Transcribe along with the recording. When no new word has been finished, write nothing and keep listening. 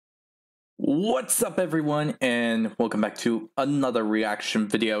What's up everyone, and welcome back to another reaction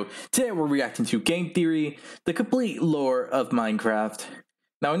video. Today we're reacting to Game Theory, the complete lore of Minecraft.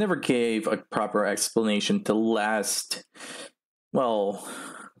 Now I never gave a proper explanation to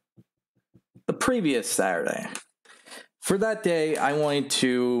the previous Saturday. For that day, I wanted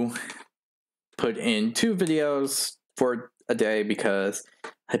to put in 2 videos for a day because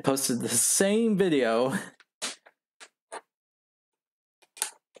I posted the same video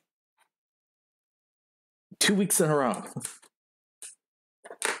 2 weeks in a row.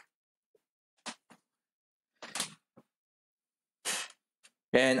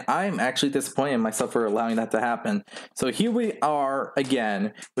 And I'm actually disappointed in myself for allowing that to happen. So here we are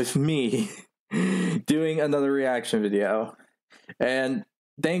again with me doing another reaction video. And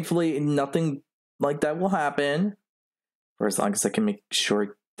thankfully nothing like that will happen for as long as I can make sure it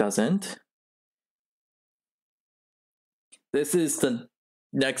doesn't. This is the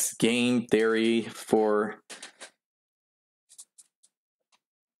next game theory for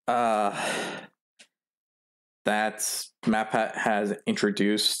that MatPat has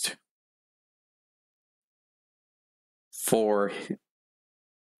introduced for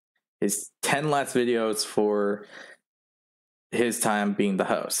his 10 last videos for his time being the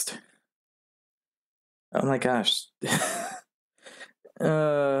host. Oh my gosh.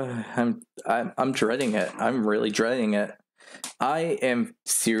 I'm dreading it. I'm really dreading it. I am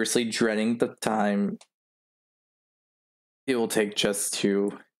seriously dreading the time it will take just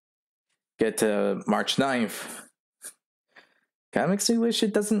to get to March 9th. Kind of makes me wish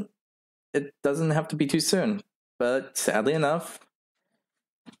it doesn't have to be too soon. But sadly enough,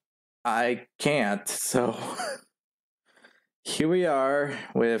 I can't. So here we are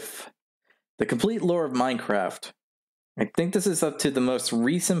with the complete lore of Minecraft. I think this is up to the most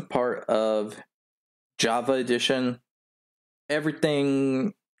recent part of Java Edition.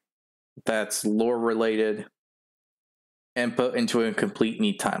 Everything that's lore related and put into a complete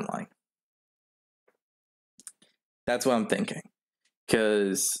neat timeline. That's what I'm thinking.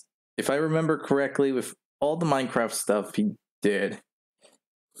 Because if I remember correctly, with all the Minecraft stuff he did,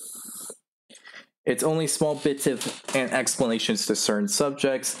 it's only small bits of and explanations to certain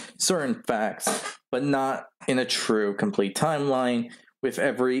subjects, certain facts, but not in a true complete timeline with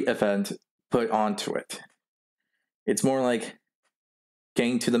every event put onto it. It's more like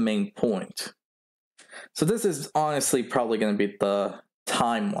getting to the main point. So this is honestly probably going to be the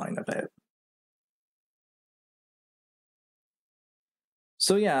timeline of it.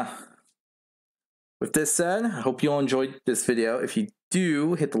 So yeah, with this said, I hope you all enjoyed this video. If you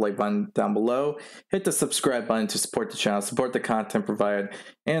do, hit the like button down below, hit the subscribe button to support the channel, support the content provided,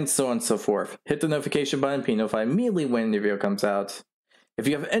 and so on and so forth. Hit the notification button to be notified immediately when a new video comes out. If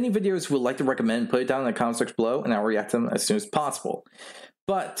you have any videos you would like to recommend, put it down in the comment section below and I'll react to them as soon as possible.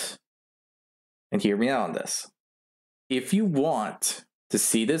 But, and hear me out on this, if you want to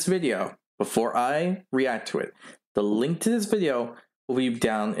see this video before I react to it, the link to this video will be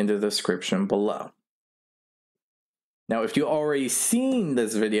down in the description below. Now, if you already seen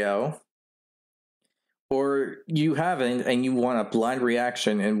this video, or you haven't and you want a blind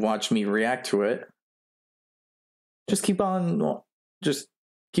reaction and watch me react to it, just keep playing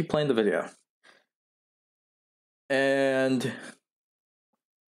the video. And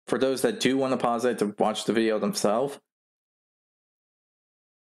for those that do want to pause it to watch the video themselves,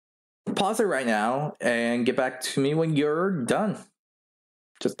 pause it right now and get back to me when you're done.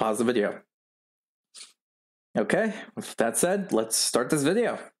 Just pause the video. Okay, with that said, let's start this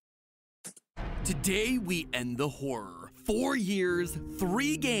video. Today we end the horror. 4 years,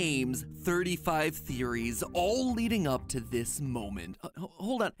 3 games, 35 theories, all leading up to this moment.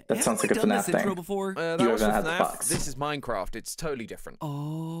 Hold on. That sounds like a FNAF thing. Intro before? That you was haven't had FNAF. the box. This is Minecraft. It's totally different.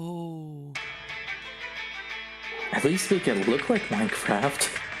 Oh. At least make it look like Minecraft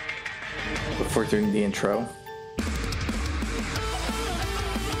before doing the intro.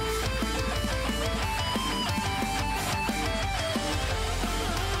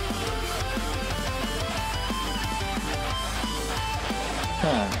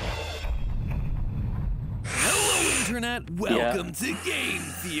 Hello, Internet. Welcome to Game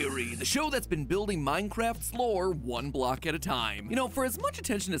Theory, the show that's been building Minecraft's lore one block at a time. You know, for as much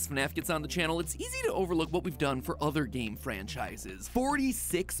attention as FNAF gets on the channel, it's easy to overlook what we've done for other game franchises.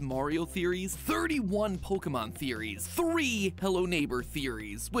 46 Mario theories, 31 Pokemon theories, 3 Hello Neighbor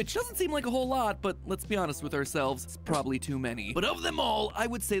theories, which doesn't seem like a whole lot, but let's be honest with ourselves, it's probably too many. But of them all, I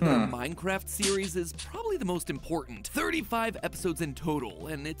would say that our Minecraft series is probably probably the most important. 35 episodes in total,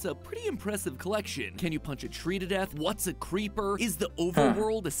 and it's a pretty impressive collection. Can you punch a tree to death? What's a creeper? Is the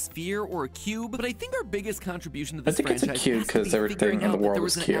overworld a sphere or a cube? But I think our biggest contribution to this franchise it's a cube because everything in the world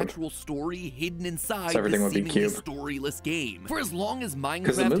is cube. There was an actual story hidden inside so everything this would be cube. storyless game. For as long as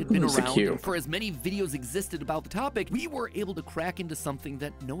Minecraft had been around, and for as many videos existed about the topic, we were able to crack into something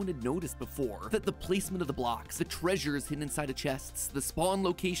that no one had noticed before. That the placement of the blocks, the treasures hidden inside of chests, the spawn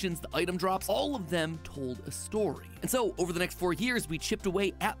locations, the item drops, all of them told a story. And so, over the next 4 years, we chipped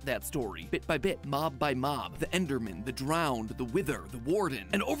away at that story, bit by bit, mob by mob. The Enderman, the Drowned, the Wither, the Warden.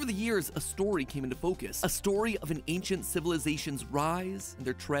 And over the years, a story came into focus. A story of an ancient civilization's rise and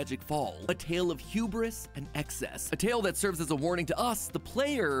their tragic fall. A tale of hubris and excess. A tale that serves as a warning to us, the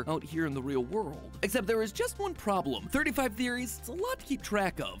player, out here in the real world. Except there is just one problem. 35 theories, it's a lot to keep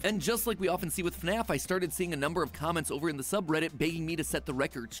track of. And just like we often see with FNAF, I started seeing a number of comments over in the subreddit begging me to set the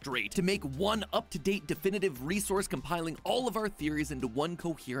record straight, to make one up-to-date definitive resource compiling all of our theories into one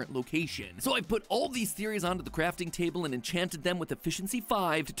coherent location. So I put all these theories onto the crafting table and enchanted them with efficiency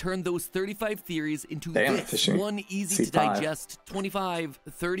 5 to turn those 35 theories into this one easy to digest 25,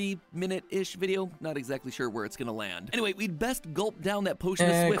 30-minute-ish video. Not exactly sure where it's gonna land. Anyway, we'd best gulp down that potion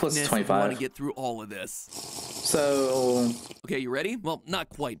of swiftness if we want to get through all of this. So... Okay, you ready? Well, not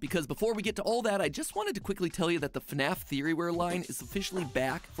quite, because before we get to all that, I just wanted to quickly tell you that the FNAF Theoryware line is officially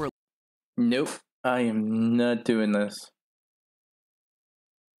back for... Nope, I am not doing this.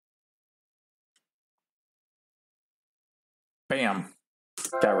 Bam.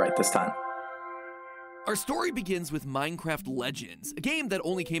 Got it right this time. Our story begins with Minecraft Legends, a game that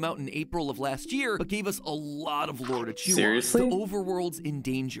only came out in April of last year, but gave us a lot of lore to chew on. Seriously? The overworld's in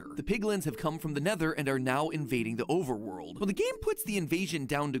danger. The piglins have come from the nether and are now invading the overworld. When the game puts the invasion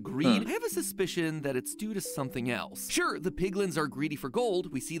down to greed, I have a suspicion that it's due to something else. Sure, the piglins are greedy for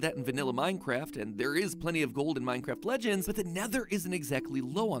gold, we see that in vanilla Minecraft, and there is plenty of gold in Minecraft Legends, but the nether isn't exactly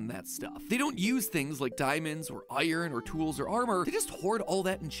low on that stuff. They don't use things like diamonds or iron or tools or armor, they just hoard all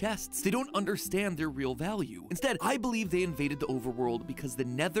that in chests. They don't understand their real value. Instead, I believe they invaded the overworld because the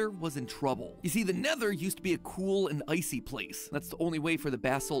nether was in trouble. You see, the nether used to be a cool and icy place. That's the only way for the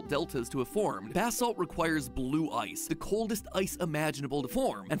basalt deltas to have formed. Basalt requires blue ice, the coldest ice imaginable to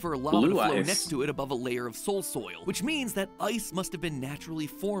form, and for a lava to flow next to it above a layer of soul soil, which means that ice must have been naturally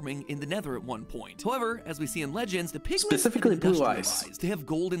forming in the nether at one point. However, as we see in Legends, the piglins specifically blue ice. They have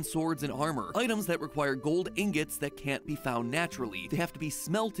golden swords and armor, items that require gold ingots that can't be found naturally. They have to be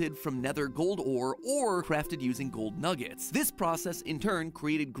smelted from nether gold ore or crafted using gold nuggets. This process in turn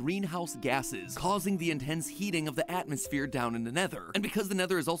created greenhouse gases, causing the intense heating of the atmosphere down in the nether. And because the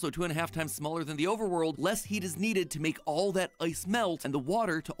nether is also 2.5 times smaller than the overworld, less heat is needed to make all that ice melt and the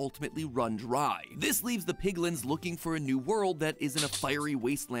water to ultimately run dry. This leaves the piglins looking for a new world that isn't a fiery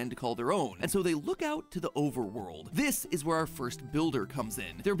wasteland to call their own, and so they look out to the overworld. This is where our first builder comes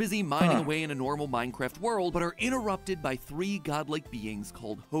in. They're busy mining away in a normal Minecraft world, but are interrupted by 3 godlike beings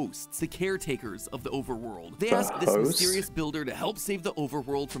called hosts, the caretakers of the overworld. They ask this mysterious builder to help save the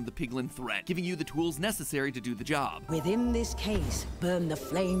overworld from the piglin threat, giving you the tools necessary to do the job. Within this case, burn the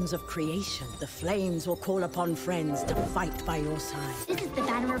flames of creation. The flames will call upon friends to fight by your side. This is the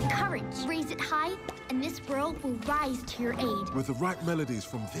banner of courage. Raise it high, and this world will rise to your aid. With the right melodies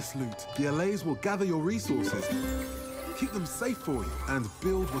from this loot, the LAs will gather your resources, keep them safe for you, and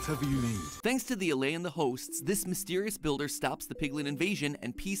build whatever you need. Thanks to the LA and the hosts, this mysterious builder stops the piglin invasion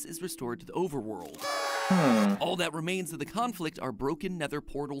and peace is restored to the overworld. All that remains of the conflict are broken nether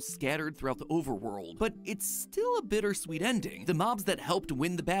portals scattered throughout the overworld, but it's still a bittersweet ending. The mobs that helped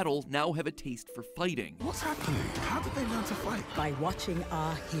win the battle now have a taste for fighting. What's happening? How did they learn to fight? By watching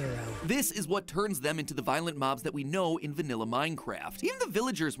our hero. This is what turns them into the violent mobs that we know in vanilla Minecraft. Even the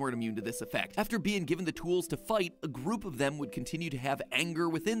villagers weren't immune to this effect. After being given the tools to fight, a group of them would continue to have anger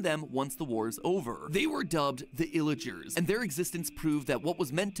within them once the war's over. They were dubbed the Illagers, and their existence proved that what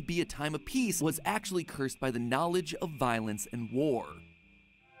was meant to be a time of peace was actually cursed by the knowledge of violence and war.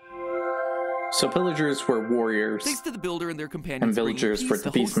 So pillagers were warriors. Thanks to the builder and their companions, and villagers were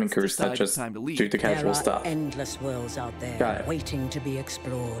the peacemakers that just do the casual stuff. There are endless worlds out there waiting to be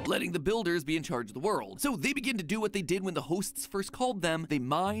explored. Letting the builders be in charge of the world. So they begin to do what they did when the hosts first called them. They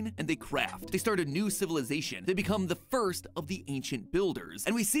mine and they craft. They start a new civilization. They become the first of the ancient builders.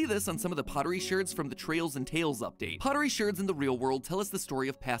 And we see this on some of the pottery sherds from the Trails and Tales update. Pottery sherds in the real world tell us the story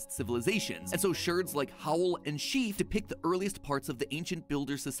of past civilizations. And so sherds like Howl and Sheaf depict the earliest parts of the ancient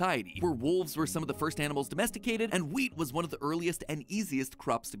builder society, where wolves were some of the first animals domesticated, and wheat was one of the earliest and easiest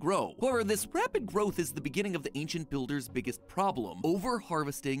crops to grow. However, this rapid growth is the beginning of the ancient builders' biggest problem: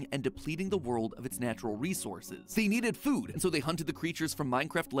 over-harvesting and depleting the world of its natural resources. They needed food, and so they hunted the creatures from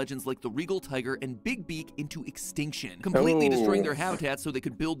Minecraft legends like the regal tiger and Big Beak into extinction, completely destroying their habitats so they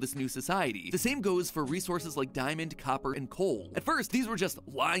could build this new society. The same goes for resources like diamond, copper, and coal. At first, these were just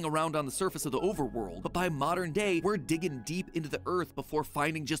lying around on the surface of the overworld, but by modern day, we're digging deep into the earth before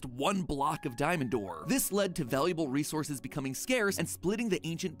finding just one block of diamond ore. This led to valuable resources becoming scarce and splitting the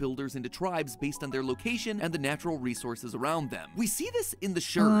ancient builders into tribes based on their location and the natural resources around them. We see this in the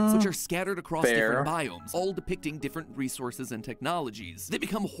sherds, which are scattered across different biomes, all depicting different resources and technologies. They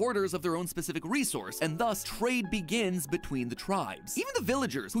become hoarders of their own specific resource, and thus trade begins between the tribes. Even the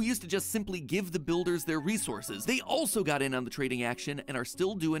villagers, who used to just simply give the builders their resources, they also got in on the trading action and are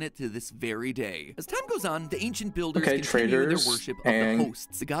still doing it to this very day. As time goes on, the ancient builders continue their worship of the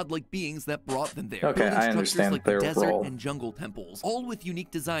hosts, the godlike beings that brought them there, building structures like the desert and jungle temples, all with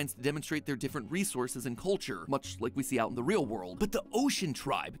unique designs to demonstrate their different resources and culture, much like we see out in the real world. But the ocean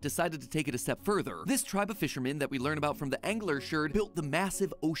tribe decided to take it a step further. This tribe of fishermen that we learn about from the Angler Sherd built the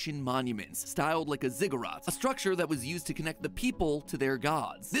massive ocean monuments, styled like a ziggurat, a structure that was used to connect the people to their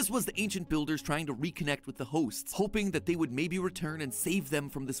gods. This was the ancient builders trying to reconnect with the hosts, hoping that they would maybe return and save them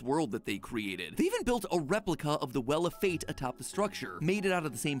from this world that they created. They even built a replica of the Well of Fate atop the structure, made it out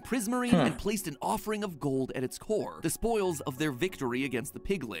of the same prismarine, and placed an offering of gold at its core, the spoils of their victory against the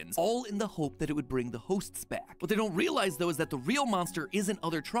piglins, all in the hope that it would bring the hosts back. What they don't realize, though, is that the real monster isn't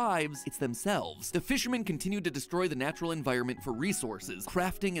other tribes, it's themselves. The fishermen continued to destroy the natural environment for resources,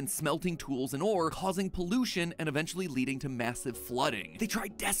 crafting and smelting tools and ore, causing pollution and eventually leading to massive flooding. They try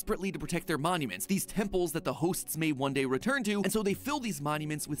desperately to protect their monuments, these temples that the hosts may one day return to, and so they fill these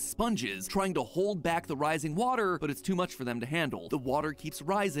monuments with sponges, trying to hold back the rising water, but it's too much for them to handle. The water keeps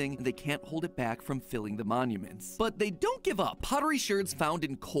rising, and they can't hold it back from filling the monuments. But they don't give up. Pottery sherds found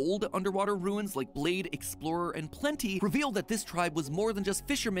in cold underwater ruins like Blade, Explorer, and Plenty reveal that this tribe was more than just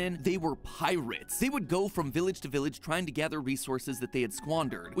fishermen, they were pirates. They would go from village to village trying to gather resources that they had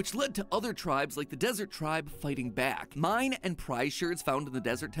squandered, which led to other tribes like the Desert Tribe fighting back. Mine and prize sherds found in the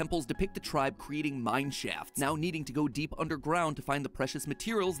desert temples depict the tribe creating mine shafts, now needing to go deep underground to find the precious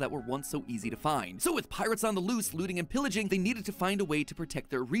materials that were once so easy to find. So with pirates on the loose, looting and pillaging, they needed to find a way to protect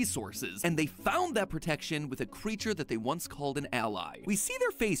their resources, and they found that protection with a creature that they once called an ally. We see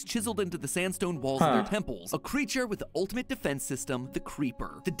their face chiseled into the sandstone walls of their temples, a creature with the ultimate defense system, the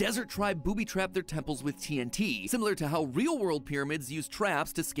Creeper. The Desert Tribe booby-trapped their temples with TNT, similar to how real-world pyramids use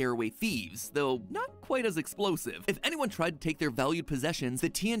traps to scare away thieves, though not quite as explosive. If anyone tried to take their valued possessions, the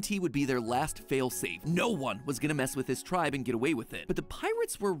TNT would be their last failsafe. No one was gonna mess with this tribe and get away with it. But the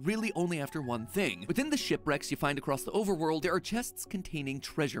pirates were really only after one thing. Within the shipwrecks you find across the overworld, there are chests containing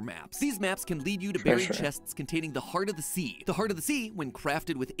treasure maps. These maps can lead you to buried chests containing the Heart of the Sea. The Heart of the Sea, when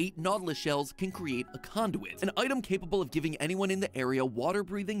crafted with 8 Nautilus shells, can create a conduit, an item capable of giving anyone in the area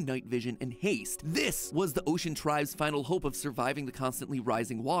water-breathing, night vision, and haste. This was the ocean tribe's final hope of surviving the constantly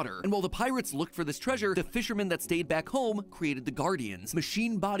rising water. And while the pirates looked for this treasure, the fishermen that stayed back home created the Guardians,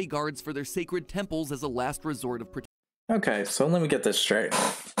 machine bodyguards for their sacred temples as a last resort of protection. Okay, so let me get this straight.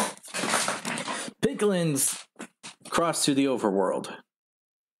 Piglins cross to the overworld,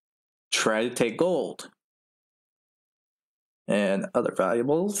 try to take gold and other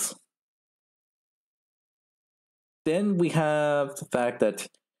valuables. Then we have the fact that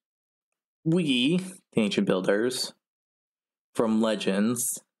we, the ancient builders, from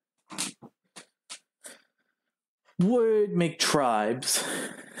legends, would make tribes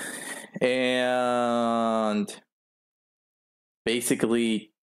and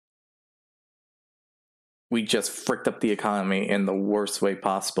basically we just fricked up the economy in the worst way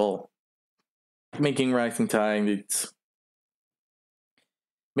possible, making rising tides,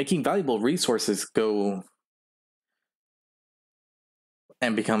 making valuable resources go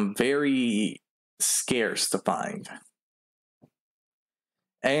and become very scarce to find.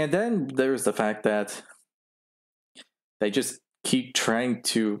 And then there's the fact that they just keep trying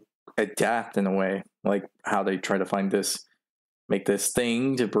to adapt in a way, like how they try to find this, make this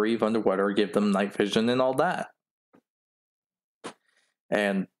thing to breathe underwater, give them night vision and all that.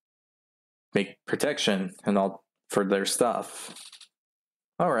 And make protection and all for their stuff.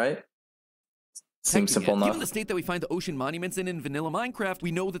 All right. Seems simple enough. Given the state that we find the ocean monuments in vanilla Minecraft,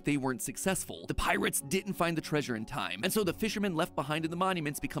 we know that they weren't successful. The pirates didn't find the treasure in time, and so the fishermen left behind in the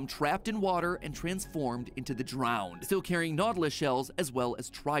monuments become trapped in water and transformed into the drowned, still carrying nautilus shells as well as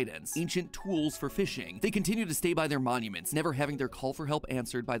tridents, ancient tools for fishing. They continue to stay by their monuments, never having their call for help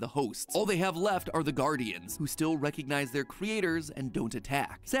answered by the hosts. All they have left are the guardians, who still recognize their creators and don't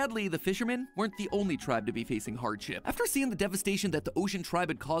attack. Sadly, the fishermen weren't the only tribe to be facing hardship. After seeing the devastation that the ocean tribe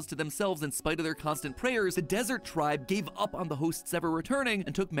had caused to themselves in spite of their constant prayers, the desert tribe gave up on the hosts ever returning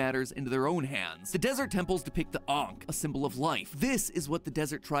and took matters into their own hands. The desert temples depict the Ankh, a symbol of life. This is what the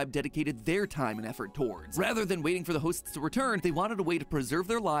desert tribe dedicated their time and effort towards. Rather than waiting for the hosts to return, they wanted a way to preserve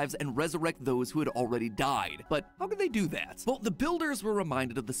their lives and resurrect those who had already died. But how could they do that? Well, the builders were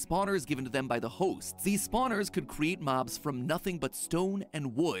reminded of the spawners given to them by the hosts. These spawners could create mobs from nothing but stone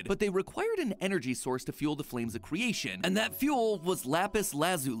and wood, but they required an energy source to fuel the flames of creation, and that fuel was lapis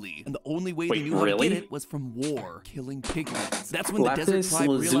lazuli, and the only way they knew how to get it was from war, killing piglins. That's when the desert tribe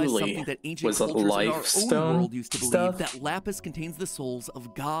realized something that ancient cultures in our own world used to believe, that lapis contains the souls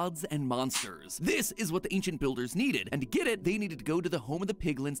of gods and monsters. This is what the ancient builders needed, and to get it, they needed to go to the home of the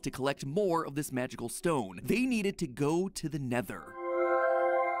piglins to collect more of this magical stone. They needed to go to the Nether.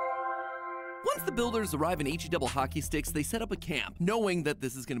 Once the builders arrive in HE double hockey sticks, they set up a camp, knowing that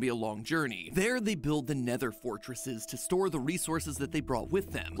this is going to be a long journey. There, they build the Nether fortresses to store the resources that they brought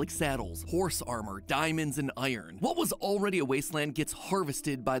with them, like saddles, horse armor, diamonds, and iron. What was already a wasteland gets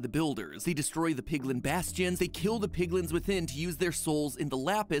harvested by the builders. They destroy the piglin bastions, they kill the piglins within to use their souls in the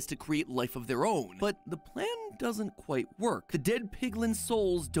lapis to create life of their own. But the plan doesn't quite work. The dead piglin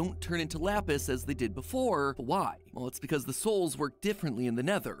souls don't turn into lapis as they did before. But why? Well, it's because the souls work differently in the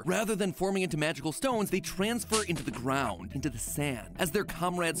Nether. Rather than forming into magical stones, they transfer into the ground, into the sand. As their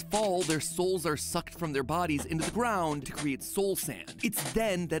comrades fall, their souls are sucked from their bodies into the ground to create soul sand. It's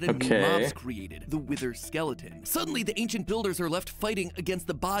then that a new mob's created, the Wither Skeleton. Suddenly, the ancient builders are left fighting against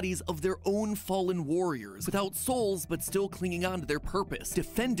the bodies of their own fallen warriors, without souls but still clinging on to their purpose,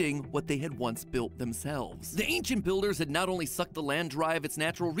 defending what they had once built themselves. The ancient builders had not only sucked the land dry of its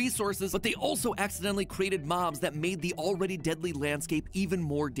natural resources, but they also accidentally created mobs that made the already deadly landscape even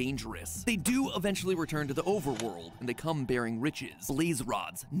more dangerous. They do eventually return to the overworld, and they come bearing riches, blaze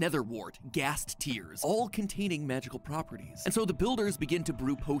rods, netherwort, ghast tears, all containing magical properties. And so the builders begin to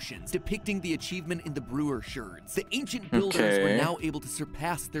brew potions, depicting the achievement in the brewer shards. The ancient builders were now able to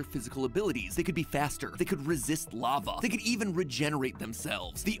surpass their physical abilities. They could be faster, they could resist lava, they could even regenerate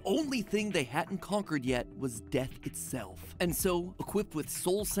themselves. The only thing they hadn't conquered yet was death itself. And so, equipped with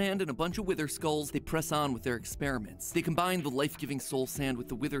soul sand and a bunch of wither skulls, they press on with their experiments. They combine the life-giving soul sand with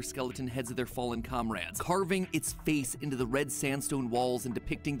the wither skeleton heads of their fallen comrades, carving its face into the red sandstone walls and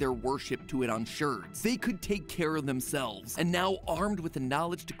depicting their worship to it on shards. They could take care of themselves, and now armed with the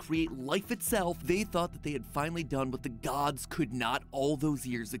knowledge to create life itself, they thought that they had finally done what the gods could not all those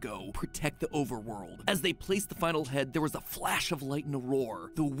years ago: protect the overworld. As they placed the final head, there was a flash of light and a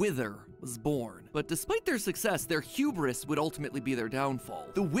roar. The Wither was born. But despite their success, their hubris would ultimately be their downfall.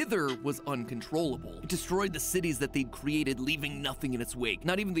 The Wither was uncontrollable. It destroyed the cities that they'd created, leaving nothing in its wake.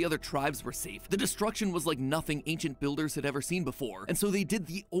 Not even the other tribes were safe. The destruction was like nothing ancient builders had ever seen before. And so they did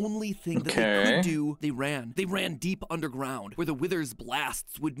the only thing that they could do. They ran. They ran deep underground, where the Wither's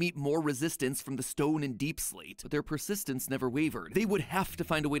blasts would meet more resistance from the stone and deep slate. But their persistence never wavered. They would have to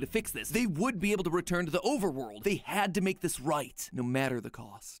find a way to fix this. They would be able to return to the overworld. They had to make this right, no matter the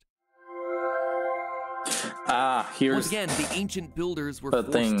cost. Here's once again, the ancient builders were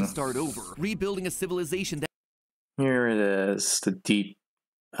forced to start over, rebuilding a civilization that... Here it is, the deep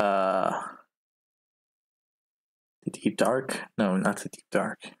dark? No, not the deep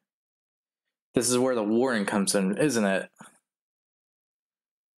dark. This is where the warring comes in, isn't it?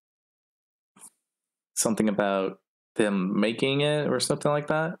 Something about them making it or something like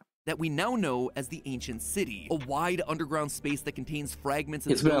that? That we now know as the Ancient City, a wide underground space that contains fragments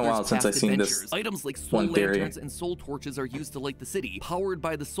of It's been a while since I've seen this. Items like soul lanterns and soul torches are used to light the city, powered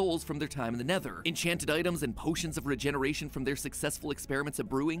by the souls from their time in the Nether. Enchanted items and potions of regeneration from their successful experiments at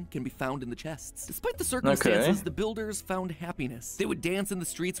brewing can be found in the chests. Despite the circumstances, the builders found happiness. They would dance in the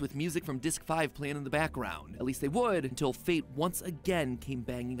streets with music from Disc 5 playing in the background. At least they would, until fate once again came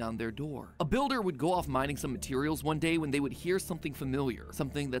banging on their door. A builder would go off mining some materials one day when they would hear something familiar,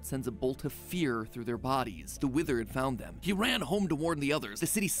 something that sends a bolt of fear through their bodies. The Wither had found them. He ran home to warn the others. The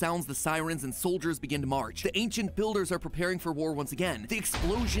city sounds the sirens and soldiers begin to march. The ancient builders are preparing for war once again. The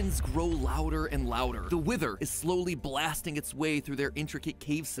explosions grow louder and louder. The Wither is slowly blasting its way through their intricate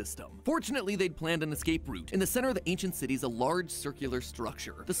cave system. Fortunately, they'd planned an escape route. In the center of the ancient city is a large circular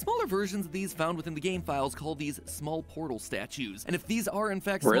structure. The smaller versions of these found within the game files call these small portal statues. And if these are in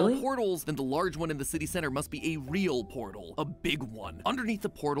fact small portals, then the large one in the city center must be a real portal, a big one. Underneath the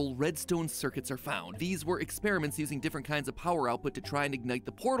portal, redstone circuits are found. These were experiments using different kinds of power output to try and ignite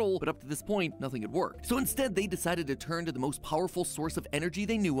the portal, but up to this point, nothing had worked. So instead, they decided to turn to the most powerful source of energy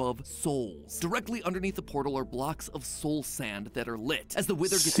they knew of, souls. Directly underneath the portal are blocks of soul sand that are lit. As the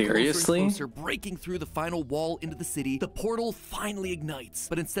Wither gets closer and closer, breaking through the final wall into the city, the portal finally ignites.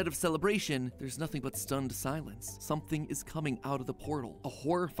 But instead of celebration, there's nothing but stunned silence. Something is coming out of the portal. A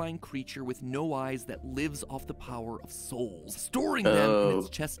horrifying creature with no eyes that lives off the power of souls, storing them in its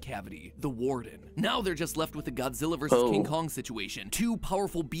chest cavity, the Warden. Now they're just left with the Godzilla versus King Kong situation. Two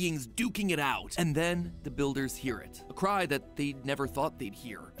powerful beings duking it out. And then the builders hear it. A cry that they never thought they'd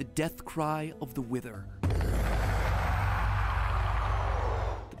hear. The death cry of the Wither.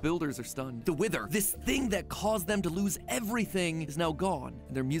 Builders are stunned. The Wither, this thing that caused them to lose everything, is now gone,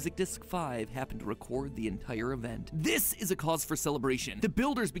 and their Music Disc 5 happened to record the entire event. This is a cause for celebration. The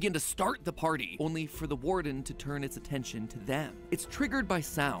builders begin to start the party, only for the Warden to turn its attention to them. It's triggered by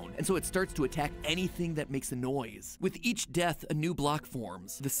sound, and so it starts to attack anything that makes a noise. With each death, a new block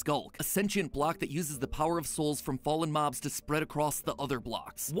forms, the Skulk, a sentient block that uses the power of souls from fallen mobs to spread across the other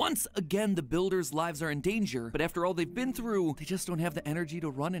blocks. Once again, the builders' lives are in danger, but after all they've been through, they just don't have the energy to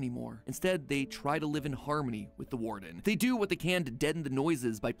run anymore. Instead, they try to live in harmony with the Warden. They do what they can to deaden the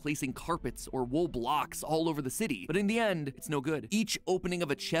noises by placing carpets or wool blocks all over the city, but in the end, it's no good. Each opening of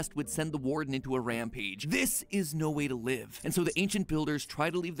a chest would send the Warden into a rampage. This is no way to live, and so the ancient builders try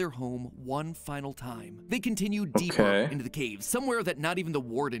to leave their home one final time. They continue deeper into the caves, somewhere that not even the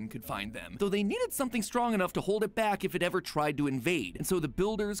Warden could find them, though they needed something strong enough to hold it back if it ever tried to invade, and so the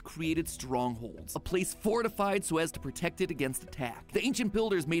builders created strongholds, a place fortified so as to protect it against attack. The ancient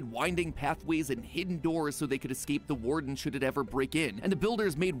builders made winding pathways and hidden doors so they could escape the Warden should it ever break in, and the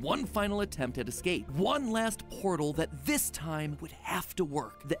builders made one final attempt at escape. One last portal that this time would have to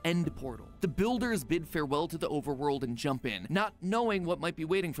work, the end portal. The builders bid farewell to the overworld and jump in, not knowing what might be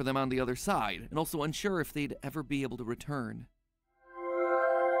waiting for them on the other side, and also unsure if they'd ever be able to return.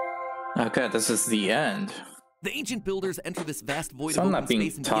 Okay, this is the end. The ancient builders enter this vast void So of I'm open not being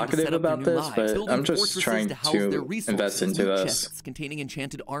space and begin to talkative set up their about new this, lives, but I'm just trying to invest into loot this. chests containing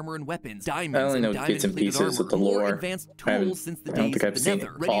enchanted armor and weapons, I diamonds only and know bits and diamond-plated pieces armor, of the more lore. advanced tools since the I don't days think of I've the seen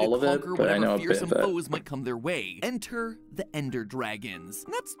Nether, ready all to of it, conquer but I know whatever a bit fearsome of it. foes might come their way. Enter the Ender Dragons.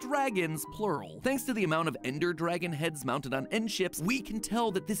 And that's dragons, plural. Thanks to the amount of Ender Dragon heads mounted on end ships, we can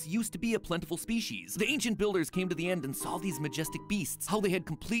tell that this used to be a plentiful species. The ancient builders came to the end and saw these majestic beasts, how they had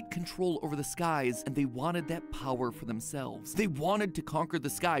complete control over the skies, and they wanted that power for themselves. They wanted to conquer the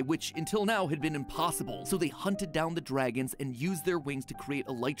sky, which until now had been impossible. So they hunted down the dragons and used their wings to create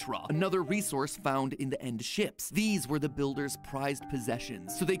elytra, another resource found in the end ships. These were the builders' prized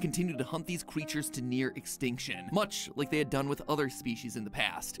possessions, so they continued to hunt these creatures to near extinction, much like they had done with other species in the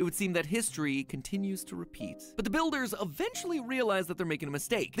past. It would seem that history continues to repeat. But the builders eventually realize that they're making a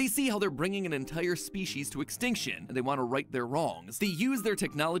mistake. They see how they're bringing an entire species to extinction, and they want to right their wrongs. They use their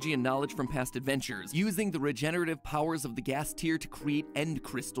technology and knowledge from past adventures, using the regenerative powers of the gas tier to create end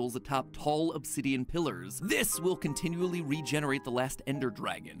crystals atop tall obsidian pillars. This will continually regenerate the last Ender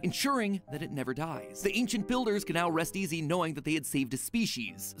Dragon, ensuring that it never dies. The ancient builders can now rest easy knowing that they had saved a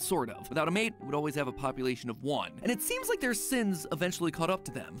species, sort of. Without a mate, it would always have a population of one. And it seems like their sins eventually caught up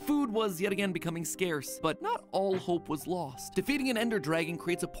to them. Food was yet again becoming scarce, but not all hope was lost. Defeating an Ender Dragon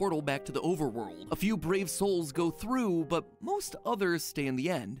creates a portal back to the overworld. A few brave souls go through, but most others stay in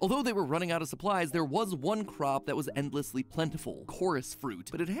the end. Although they were running out of supplies, there was one crop that was endlessly plentiful, chorus fruit,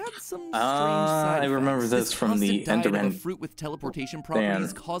 but it had some strange side effects. I remember this from the Enderman. Fruit with teleportation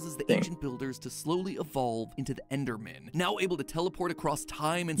properties causes the ancient builders to slowly evolve into the Enderman, now able to teleport across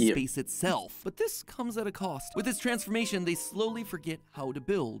time and space itself. But this comes at a cost. With this transformation, they slowly forget how to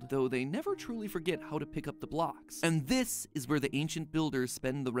build, though they never truly forget how to pick up the blocks. And this is where the ancient builders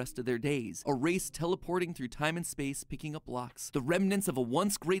spend the rest of their days, a race teleporting through time and space, picking up blocks, the remnants of a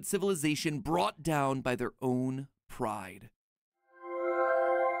once great civilization brought down by their own pride.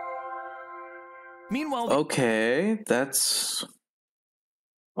 Meanwhile, okay, that's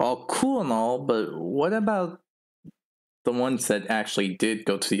all cool and all, but what about the ones that actually did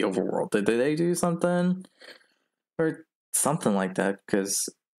go to the overworld? Did they do something? Or something like that? Because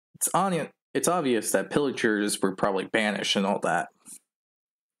it's obvious that pillagers were probably banished and all that.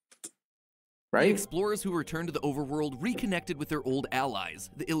 right? The explorers who returned to the overworld reconnected with their old allies,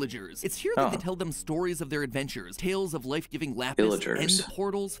 the Illagers. It's here that they tell them stories of their adventures, tales of life-giving lapis, end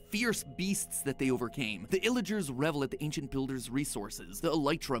portals, fierce beasts that they overcame. The Illagers revel at the ancient builders' resources, the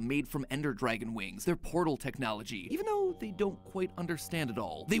elytra made from ender dragon wings, their portal technology, even though they don't quite understand it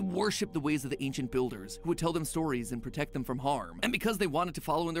all. They worship the ways of the ancient builders, who would tell them stories and protect them from harm. And because they wanted to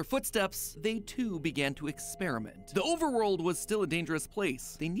follow in their footsteps, they too began to experiment. The overworld was still a dangerous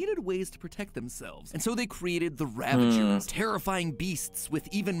place. They needed ways to protect themselves, and so they created the Ravagers, terrifying beasts with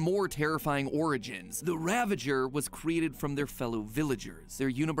even more terrifying origins. The Ravager was created from their fellow villagers.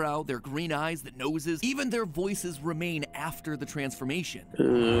 Their unibrow, their green eyes, the noses, even their voices remain after the transformation.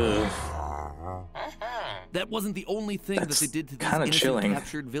 That wasn't the only thing that they did to these innocent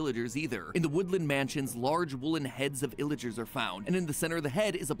captured villagers either. In the woodland mansions, large woolen heads of Illagers are found, and in the center of the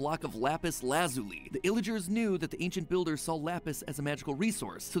head is a block of lapis lazuli. The Illagers knew that the ancient builders saw lapis as a magical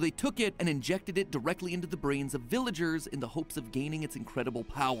resource, so they took it and injected it directly into the brains of villagers in the hopes of gaining its incredible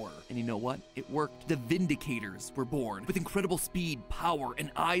power. And you know what? It worked. The Vindicators were born, with incredible speed, power,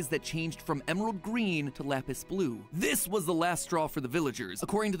 and eyes that changed from emerald green to lapis blue. This was the last straw for the villagers.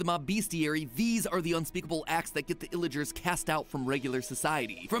 According to the mob bestiary, these are the unspeakable acts that get the Illagers cast out from regular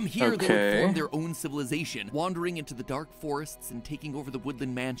society. From here, they would form their own civilization, wandering into the dark forests and taking over the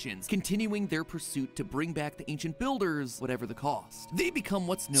woodland mansions, continuing their pursuit to bring back the ancient builders, whatever the cost. They become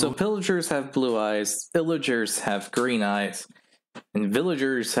what's known... So pillagers have blue eyes, villagers have green eyes, and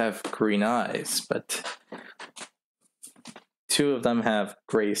villagers have green eyes, but two of them have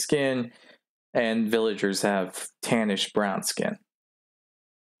gray skin, and villagers have tannish brown skin.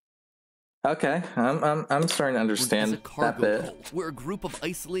 Okay, I'm starting to understand that bit. Cult, where a group of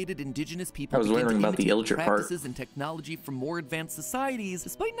isolated indigenous people I was wondering about the Illager practices and technology from more advanced societies,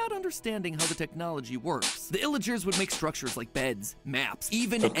 despite not understanding how the technology works. The Illagers would make structures like beds, maps,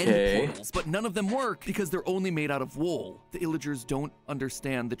 even end portals, but none of them work because they're only made out of wool. The Illagers don't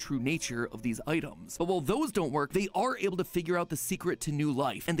understand the true nature of these items. But while those don't work, they are able to figure out the secret to new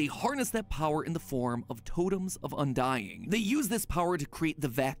life, and they harness that power in the form of totems of undying. They use this power to create the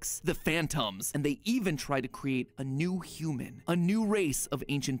Vex, the Phantoms, and they even try to create a new human, a new race of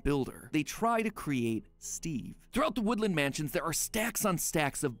ancient builder. They try to create Steve. Throughout the woodland mansions, there are stacks on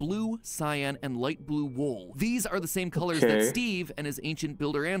stacks of blue, cyan, and light blue wool. These are the same colors that Steve and his ancient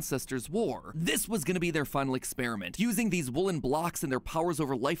builder ancestors wore. This was going to be their final experiment, using these woolen blocks and their powers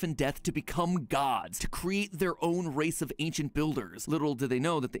over life and death to become gods, to create their own race of ancient builders. Little did they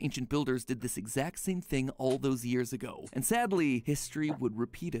know that the ancient builders did this exact same thing all those years ago. And sadly, history would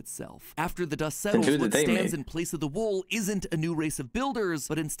repeat itself. After the dust settles, what stands in place of the wool isn't a new race of builders,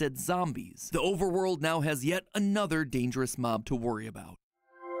 but instead zombies. The overworld now has yet another dangerous mob to worry about.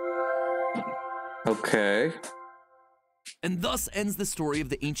 Okay. And thus ends the story of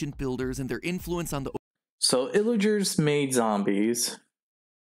the ancient builders and their influence on the... So Illagers made zombies.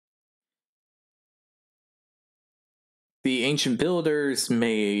 The ancient builders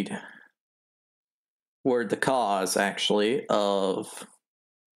were the cause, actually, of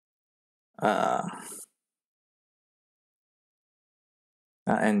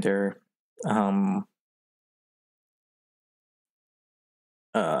Ender,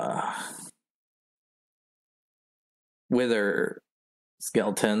 Wither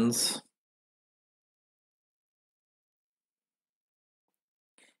skeletons,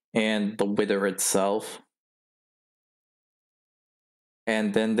 and the Wither itself.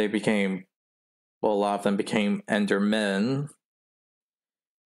 And then they became, well, a lot of them became Endermen.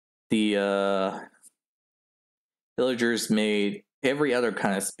 The villagers made every other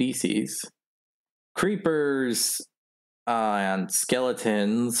kind of species. Creepers and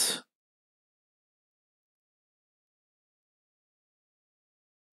skeletons.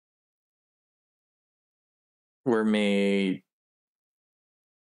 Were made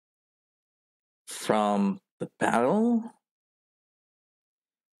from the battle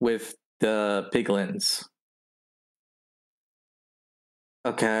with the piglins.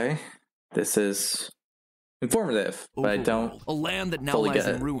 Okay, this is informative, but I don't. A land that now lies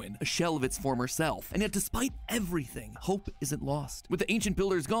in ruin, a shell of its former self. And yet, despite everything, hope isn't lost. With the ancient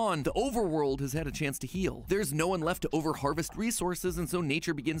builders gone, the overworld has had a chance to heal. There's no one left to over-harvest resources, and so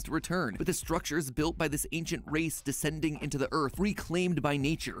nature begins to return, with the structures built by this ancient race descending into the earth, reclaimed by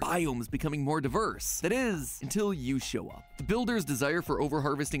nature, biomes becoming more diverse. That is, until you show up. The builders' desire for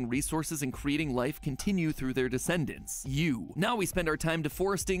over-harvesting resources and creating life continue through their descendants, you. Now we spend our time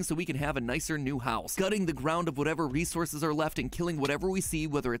deforesting so we can have a nicer new house, gutting the ground ground of whatever resources are left and killing whatever we see,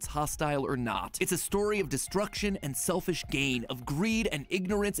 whether it's hostile or not. It's a story of destruction and selfish gain, of greed and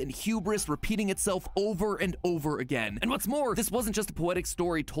ignorance and hubris repeating itself over and over again. And what's more, this wasn't just a poetic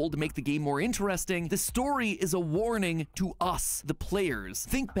story told to make the game more interesting. The story is a warning to us, the players.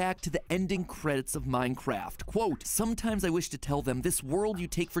 Think back to the ending credits of Minecraft. Quote, "Sometimes I wish to tell them this world you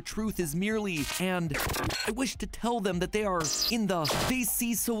take for truth is merely, and I wish to tell them that they are they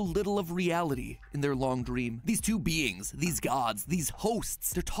see so little of reality in their long dream." These two beings, these gods, these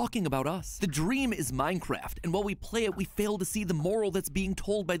hosts, they're talking about us. The dream is Minecraft, and while we play it, we fail to see the moral that's being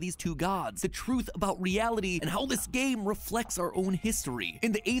told by these two gods, the truth about reality and how this game reflects our own history.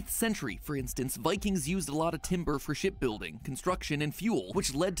 In the 8th century, for instance, Vikings used a lot of timber for shipbuilding, construction, and fuel,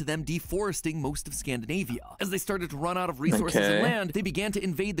 which led to them deforesting most of Scandinavia. As they started to run out of resources and land, they began to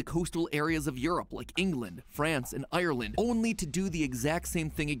invade the coastal areas of Europe like England, France, and Ireland, only to do the exact same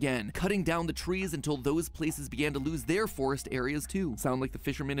thing again, cutting down the trees until those places began to lose their forest areas too. Sound like the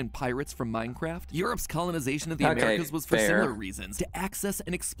fishermen and pirates from Minecraft? Europe's colonization of the Americas was for similar reasons, to access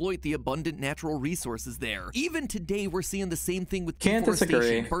and exploit the abundant natural resources there. Even today, we're seeing the same thing with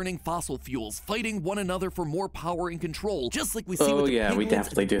deforestation, burning fossil fuels, fighting one another for more power and control, just like we see with the Penguins,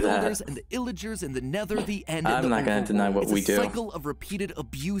 the Builders, and the Illagers, and the Nether, the End, and the I'm not going to deny what we do. It's a cycle of repeated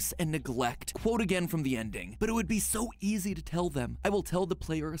abuse and neglect. Quote again from the ending. "But it would be so easy to tell them. I will tell the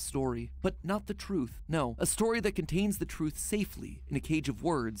player a story, but not the truth. No, a story that contains the truth safely in a cage of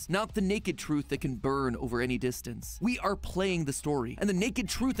words, not the naked truth that can burn over any distance. We are playing the story, and the naked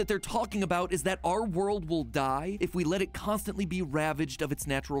truth that they're talking about is that our world will die if we let it constantly be ravaged of its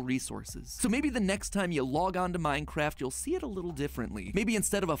natural resources. So maybe the next time you log on to Minecraft, you'll see it a little differently. Maybe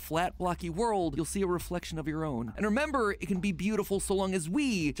instead of a flat, blocky world, you'll see a reflection of your own. And remember, it can be beautiful so long as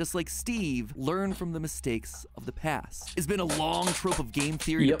we, just like Steve, learn from the mistakes of the past." It's been a long trope of game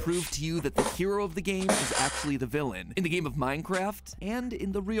theory to prove to you that the hero of the game is actually the villain. In the game of Minecraft, and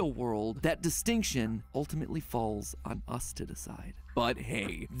in the real world, that distinction ultimately falls on us to decide. But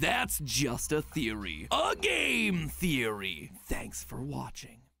hey, that's just a theory. A game theory. Thanks for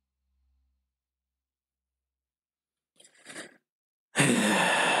watching.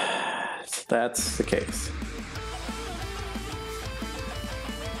 That's the case.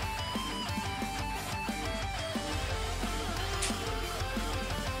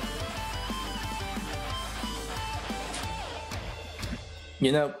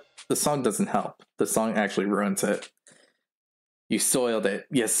 You know, the song doesn't help. The song actually ruins it. You soiled it.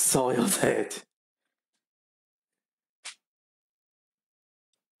 You soiled it.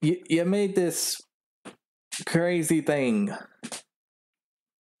 You made this crazy thing.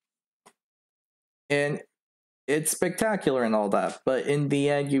 And it's spectacular and all that, but in the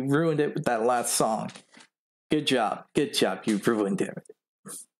end, you ruined it with that last song. Good job. Good job. You ruined it.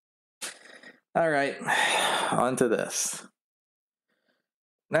 All right. On to this.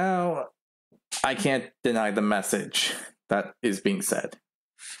 Now, I can't deny the message that is being said.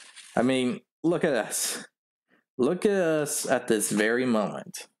 I mean, look at us. Look at us at this very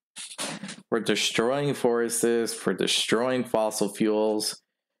moment. We're destroying forests, we're destroying fossil fuels,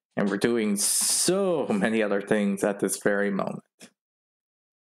 and we're doing so many other things at this very moment.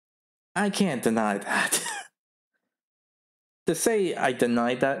 I can't deny that. To say I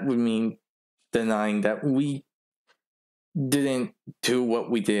deny that would mean denying that we didn't do what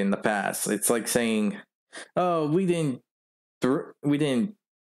we did in the past. It's like saying, "Oh, we didn't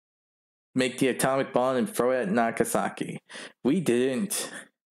make the atomic bomb and throw it at Nagasaki. We didn't.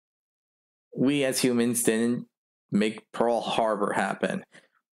 We as humans didn't make Pearl Harbor happen.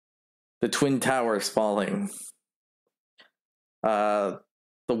 The Twin Towers falling. The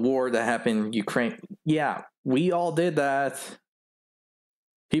war that happened in Ukraine. Yeah, we all did that.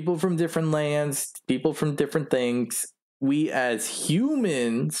 People from different lands, people from different things. We as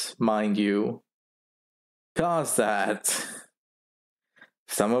humans, mind you, caused that.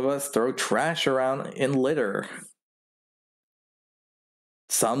 Some of us throw trash around in litter.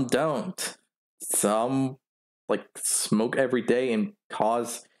 Some don't. Some like smoke every day and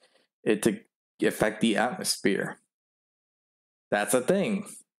cause it to affect the atmosphere. That's a thing.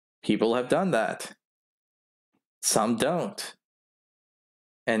 People have done that. Some don't.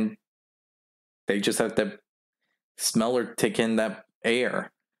 And they just have to smell or take in that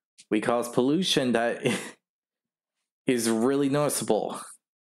air. We cause pollution that is really noticeable.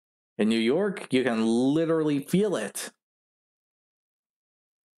 In New York, you can literally feel it.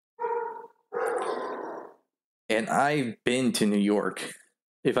 And I've been to New York.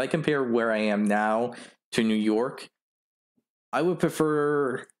 If I compare where I am now to New York, I would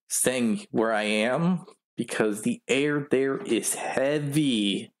prefer staying where I am because the air there is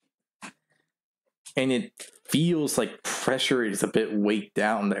heavy. And it feels like pressure is a bit weighed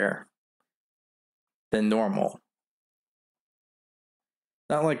down there than normal.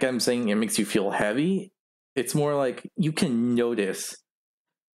 Not like I'm saying it makes you feel heavy. It's more like you can notice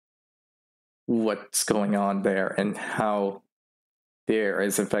what's going on there and how there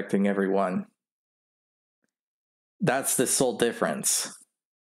is affecting everyone. That's the sole difference.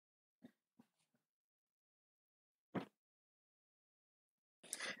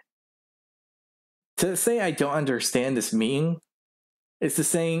 To say I don't understand this meaning is to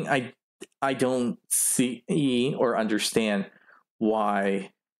saying I don't see or understand why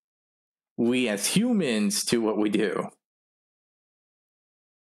we as humans do what we do.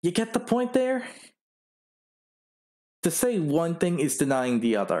 You get the point there? To say one thing is denying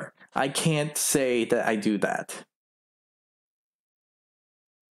the other. I can't say that I do that.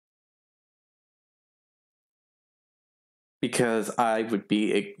 Because I would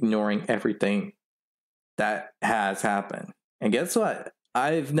be ignoring everything that has happened. And guess what?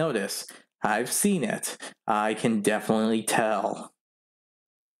 I've noticed. I've seen it. I can definitely tell.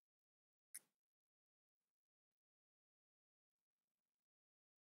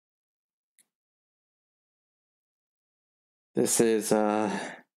 This is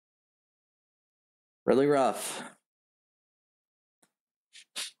really rough.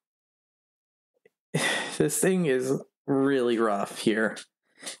 This thing is really rough here.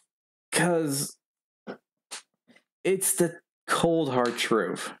 Because it's the cold hard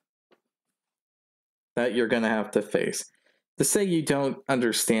truth that you're going to have to face. To say you don't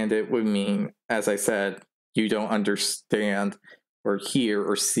understand it would mean, as I said, you don't understand or hear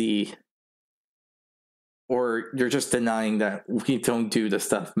or see, or you're just denying that we don't do the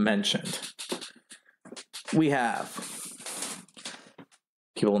stuff mentioned. We have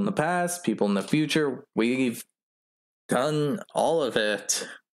people in the past, people in the future. We've done all of it.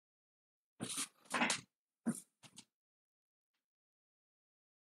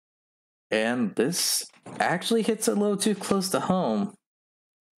 And this actually hits a little too close to home.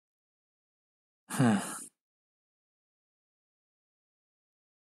 Huh.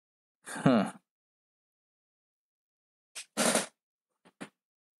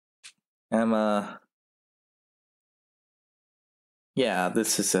 Yeah,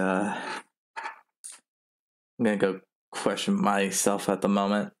 this is I'm gonna go question myself at the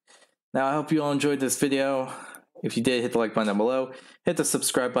moment. Now, I hope you all enjoyed this video. If you did, hit the like button down below. Hit the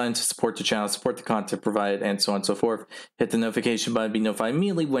subscribe button to support the channel, support the content provided, and so on and so forth. Hit the notification button to be notified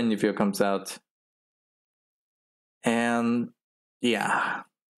immediately when the video comes out. And yeah,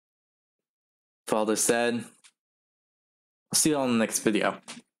 with all this said, I'll see you all in the next video.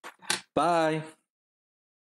 Bye!